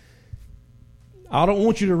 I don't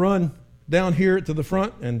want you to run down here to the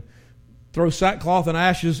front and throw sackcloth and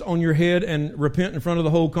ashes on your head and repent in front of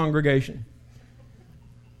the whole congregation.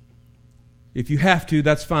 If you have to,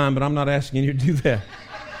 that's fine, but I'm not asking you to do that.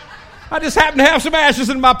 I just happen to have some ashes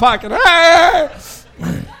in my pocket.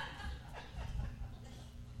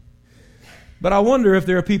 But I wonder if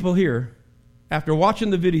there are people here, after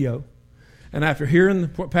watching the video, and after hearing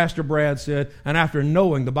what Pastor Brad said, and after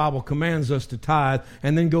knowing the Bible commands us to tithe,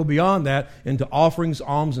 and then go beyond that into offerings,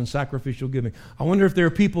 alms, and sacrificial giving. I wonder if there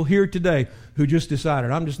are people here today who just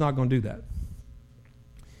decided, I'm just not going to do that.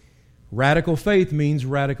 Radical faith means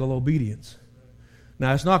radical obedience.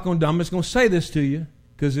 Now, it's not going to, I'm just going to say this to you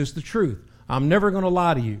because it's the truth. I'm never going to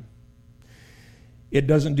lie to you. It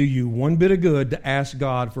doesn't do you one bit of good to ask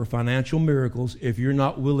God for financial miracles if you're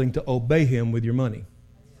not willing to obey Him with your money.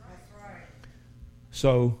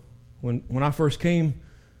 So when I first came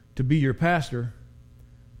to be your pastor,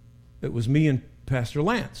 it was me and Pastor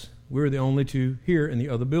Lance. We were the only two here in the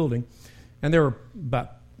other building. And there were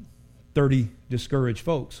about 30 discouraged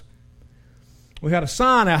folks. We had a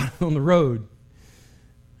sign out on the road.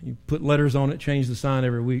 You put letters on it, change the sign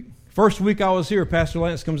every week. First week I was here, Pastor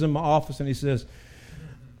Lance comes in my office and he says,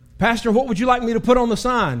 Pastor, what would you like me to put on the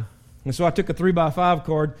sign? And so I took a 3x5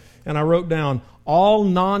 card and I wrote down, all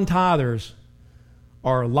non-tithers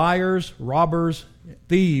are liars, robbers,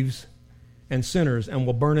 thieves, and sinners, and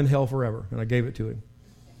will burn in hell forever. And I gave it to him.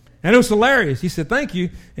 And it was hilarious. He said, thank you.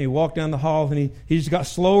 And he walked down the hall, and he just got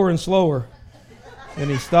slower and slower. And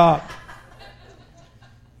he stopped.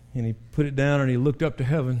 And he put it down, and he looked up to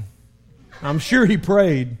heaven. I'm sure he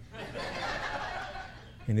prayed.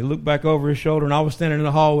 And he looked back over his shoulder, and I was standing in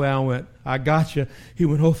the hallway. I went, I got you. He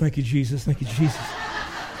went, oh, thank you, Jesus. Thank you, Jesus.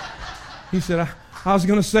 He said, I was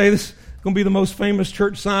going to say this is going to be the most famous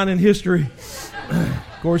church sign in history.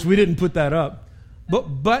 Of course, we didn't put that up.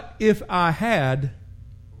 But if I had,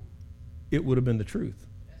 it would have been the truth.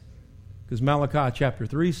 Because Malachi chapter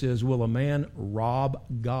 3 says, will a man rob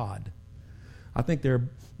God? I think there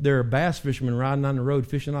are bass fishermen riding on the road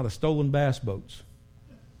fishing out of stolen bass boats.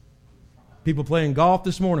 People playing golf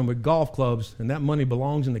this morning with golf clubs, and that money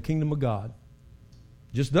belongs in the kingdom of God.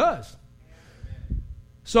 Just does.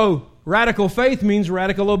 So radical faith means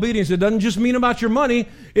radical obedience. It doesn't just mean about your money.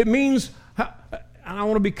 It means, and I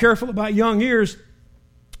want to be careful about young ears,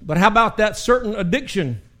 but how about that certain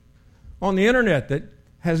addiction on the internet that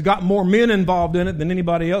has got more men involved in it than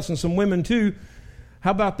anybody else, and some women too? How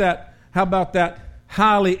about that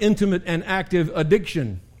highly intimate and active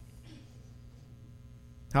addiction?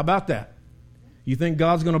 How about that? You think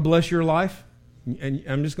God's going to bless your life? And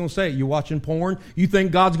I'm just going to say it. You watching porn? You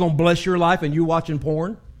think God's going to bless your life and you watching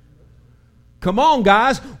porn? Come on,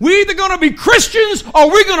 guys. We're either going to be Christians or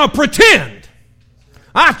we're going to pretend.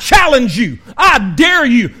 I challenge you. I dare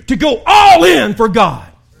you to go all in for God.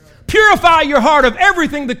 Purify your heart of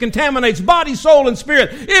everything that contaminates body, soul, and spirit.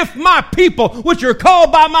 If my people, which are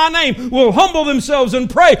called by my name, will humble themselves and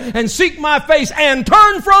pray and seek my face and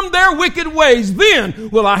turn from their wicked ways, then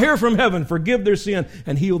will I hear from heaven, forgive their sin,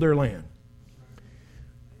 and heal their land.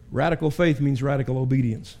 Radical faith means radical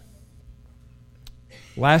obedience.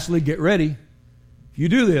 Lastly, get ready. If you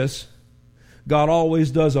do this, God always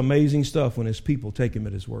does amazing stuff when His people take Him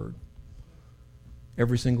at His word.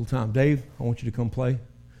 Every single time. Dave, I want you to come play.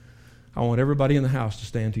 I want everybody in the house to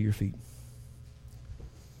stand to your feet.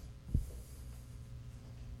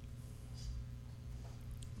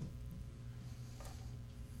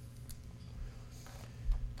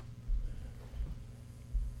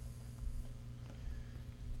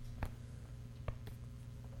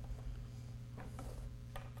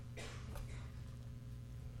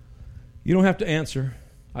 You don't have to answer.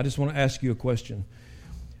 I just want to ask you a question.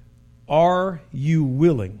 Are you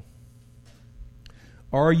willing?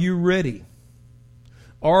 Are you ready?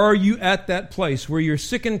 Are you at that place where you're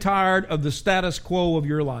sick and tired of the status quo of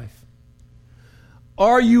your life?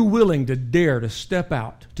 Are you willing to dare to step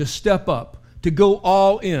out, to step up, to go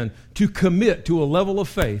all in, to commit to a level of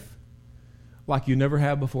faith like you never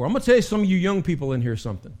have before? I'm going to tell you, some of you young people in here,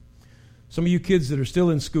 something. Some of you kids that are still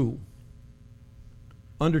in school,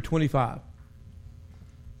 under 25.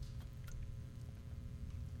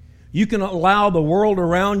 You can allow the world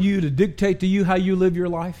around you to dictate to you how you live your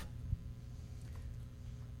life.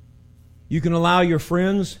 You can allow your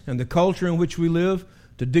friends and the culture in which we live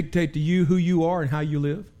to dictate to you who you are and how you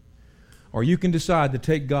live. Or you can decide to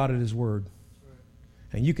take God at His word.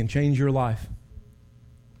 And you can change your life.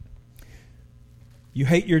 You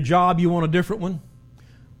hate your job, you want a different one?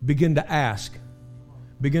 Begin to ask.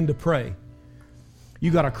 Begin to pray. You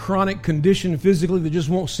got a chronic condition physically that just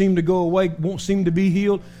won't seem to go away, won't seem to be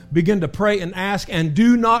healed. Begin to pray and ask, and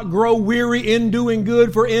do not grow weary in doing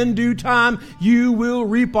good, for in due time you will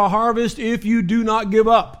reap a harvest if you do not give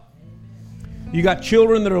up. You got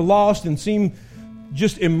children that are lost and seem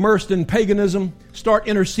just immersed in paganism. Start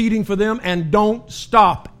interceding for them and don't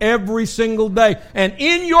stop every single day. And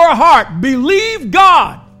in your heart, believe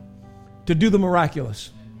God to do the miraculous.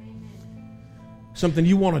 Something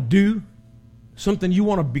you want to do. Something you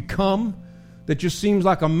want to become that just seems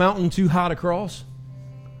like a mountain too high to cross.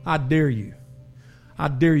 I dare you. I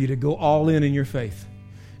dare you to go all in your faith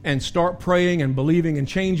and start praying and believing and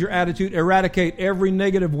change your attitude. Eradicate every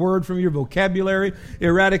negative word from your vocabulary.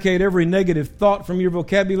 Eradicate every negative thought from your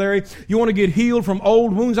vocabulary. You want to get healed from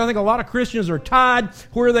old wounds. I think a lot of Christians are tied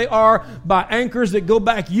where they are by anchors that go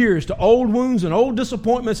back years to old wounds and old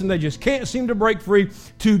disappointments, and they just can't seem to break free.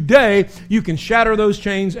 Today, you can shatter those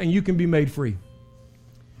chains and you can be made free.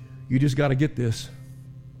 You just got to get this.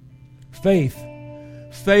 Faith.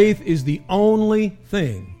 Faith is the only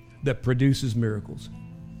thing that produces miracles.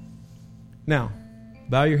 Now,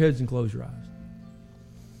 bow your heads and close your eyes.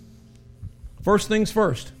 First things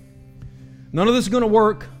first. None of this is going to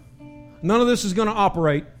work. None of this is going to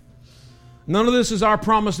operate. None of this is our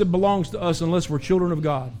promise that belongs to us unless we're children of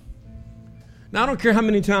God. Now, I don't care how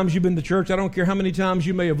many times you've been to church. I don't care how many times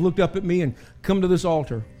you may have looked up at me and come to this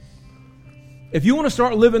altar. If you want to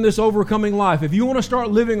start living this overcoming life, if you want to start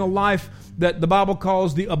living a life that the Bible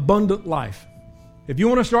calls the abundant life, if you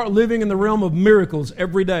want to start living in the realm of miracles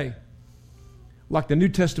every day, like the New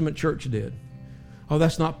Testament church did, oh,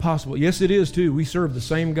 that's not possible. Yes, it is too. We serve the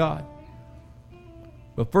same God.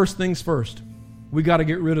 But first things first, we got to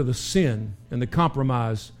get rid of the sin and the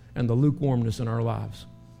compromise and the lukewarmness in our lives.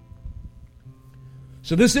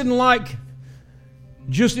 So this isn't like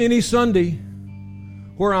just any Sunday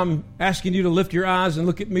where I'm asking you to lift your eyes and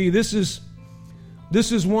look at me. This is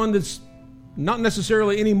one that's not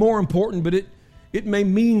necessarily any more important, but it may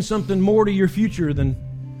mean something more to your future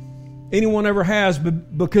than anyone ever has,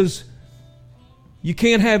 because you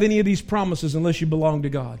can't have any of these promises unless you belong to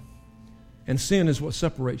God. And sin is what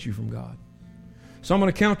separates you from God. So I'm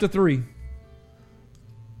going to count to 3.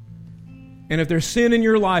 And if there's sin in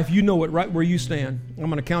your life, you know it right where you stand. I'm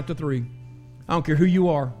going to count to 3. I don't care who you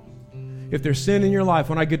are. If there's sin in your life,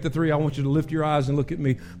 when I get to 3, I want you to lift your eyes and look at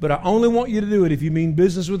me. But I only want you to do it if you mean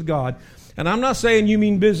business with God. And I'm not saying you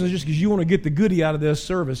mean business just because you want to get the goodie out of this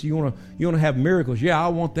service. You want to have miracles. Yeah, I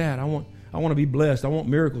want that. I want to be blessed. I want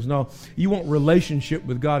miracles. No, you want relationship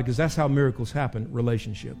with God, because that's how miracles happen,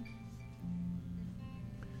 relationship.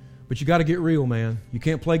 But you got to get real, man. You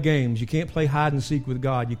can't play games. You can't play hide and seek with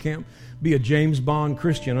God. You can't be a James Bond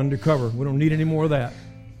Christian undercover. We don't need any more of that.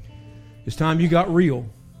 It's time you got real.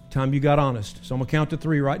 Time you got honest. So I'm going to count to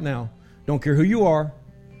 3 right now. Don't care who you are.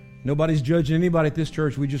 Nobody's judging anybody at this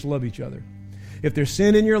church. We just love each other. If there's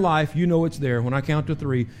sin in your life, you know it's there. When I count to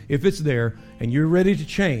 3, if it's there and you're ready to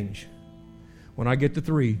change, when I get to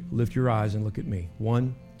 3, lift your eyes and look at me.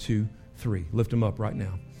 1, 2, 3. Lift them up right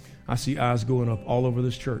now. I see eyes going up all over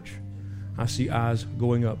this church. I see eyes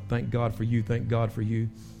going up. Thank God for you. Thank God for you.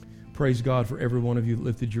 Praise God for every one of you that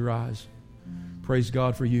lifted your eyes. Praise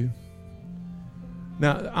God for you.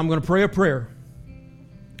 Now, I'm going to pray a prayer.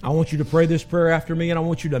 I want you to pray this prayer after me, and I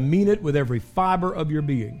want you to mean it with every fiber of your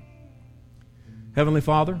being. Heavenly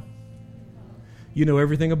Father, you know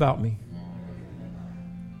everything about me.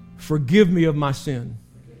 Forgive me of my sin.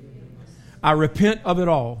 I repent of it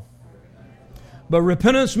all. But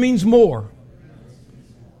repentance means more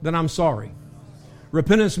than I'm sorry.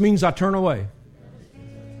 Repentance means I turn away.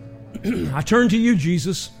 I turn to you,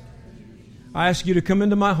 Jesus. I ask you to come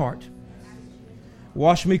into my heart.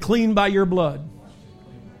 Wash me clean by your blood.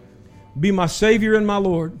 Be my Savior and my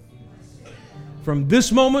Lord. From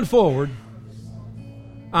this moment forward,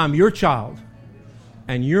 I'm your child,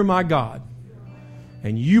 and you're my God.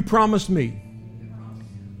 And you promised me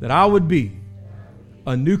that I would be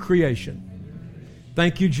a new creation.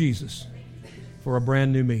 Thank you, Jesus, for a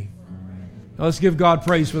brand new me. Now let's give God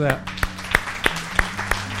praise for that.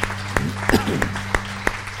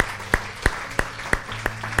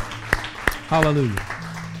 Hallelujah.